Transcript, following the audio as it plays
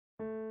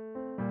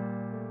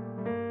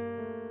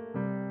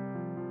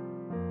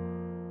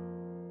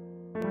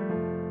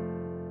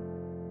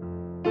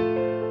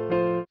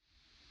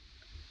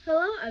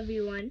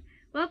everyone,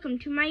 welcome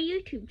to my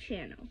YouTube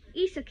channel,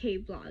 Issa K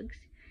Vlogs.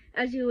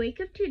 As you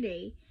wake up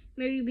today,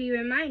 may you be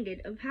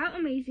reminded of how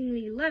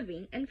amazingly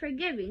loving and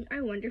forgiving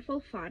our wonderful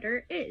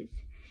Father is.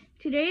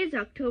 Today is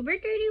October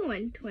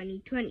 31,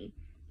 2020,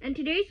 and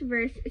today's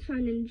verse is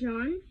found in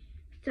John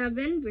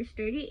 7, verse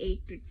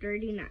 38 to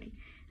 39,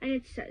 and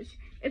it says,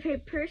 "If a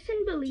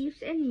person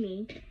believes in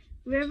me,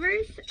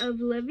 rivers of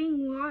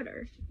living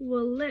water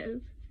will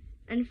live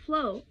and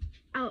flow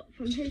out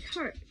from his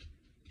heart."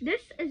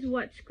 This is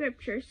what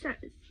Scripture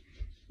says.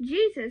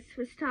 Jesus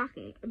was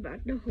talking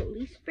about the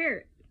Holy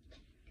Spirit.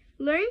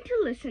 Learn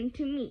to listen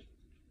to me,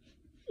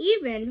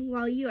 even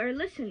while you are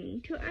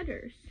listening to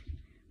others.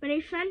 When a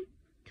friend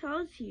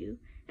tells you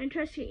and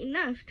trusts you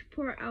enough to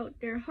pour out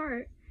their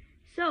heart,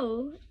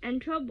 soul,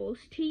 and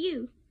troubles to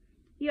you,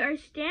 you are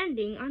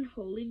standing on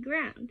holy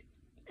ground,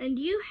 and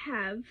you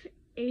have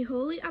a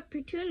holy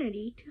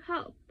opportunity to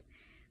help.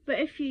 But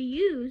if you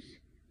use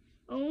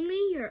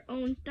only your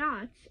own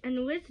thoughts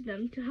and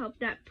wisdom to help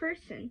that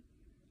person,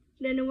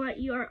 then what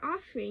you are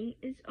offering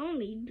is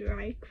only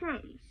dry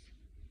crumbs.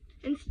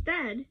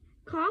 Instead,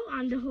 call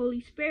on the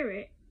Holy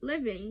Spirit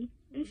living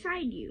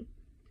inside you.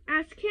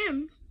 Ask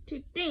Him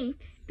to think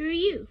through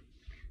you,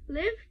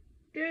 live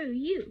through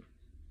you,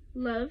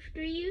 love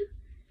through you,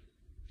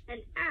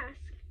 and ask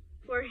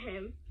for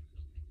Him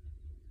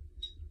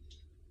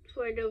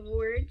for the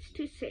words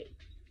to say.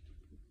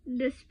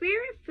 The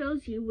Spirit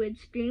fills you with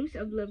streams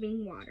of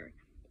living water,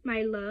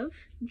 my love,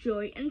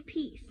 joy, and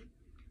peace.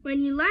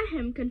 When you let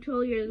Him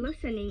control your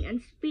listening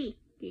and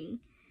speaking,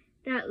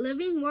 that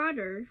living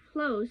water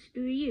flows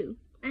through you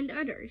and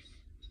others.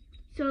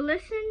 So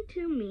listen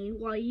to me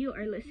while you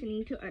are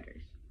listening to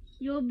others.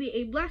 You will be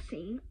a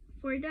blessing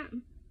for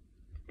them,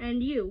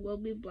 and you will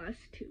be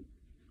blessed too.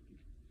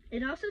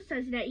 It also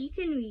says that you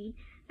can read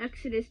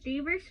Exodus 3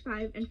 verse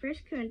 5 and 1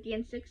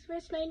 Corinthians 6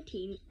 verse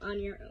 19 on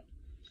your own.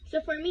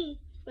 So for me,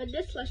 what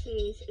this lesson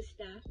means is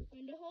that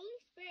when the Holy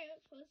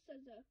Spirit fills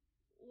us up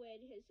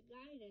with His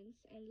guidance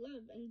and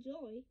love and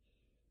joy,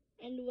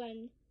 and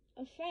when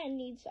a friend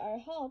needs our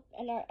help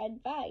and our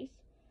advice,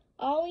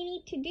 all we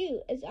need to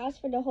do is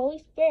ask for the Holy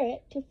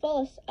Spirit to fill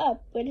us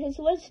up with His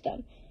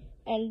wisdom.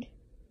 And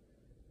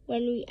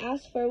when we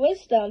ask for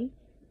wisdom,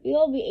 we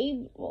will be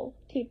able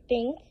to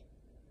think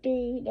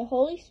through the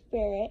Holy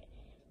Spirit,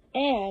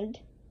 and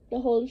the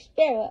Holy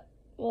Spirit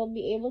will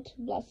be able to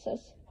bless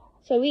us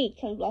so we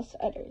can bless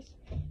others.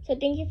 So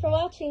thank you for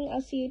watching.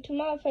 I'll see you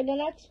tomorrow for the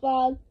next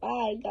vlog.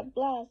 Bye. God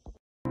bless.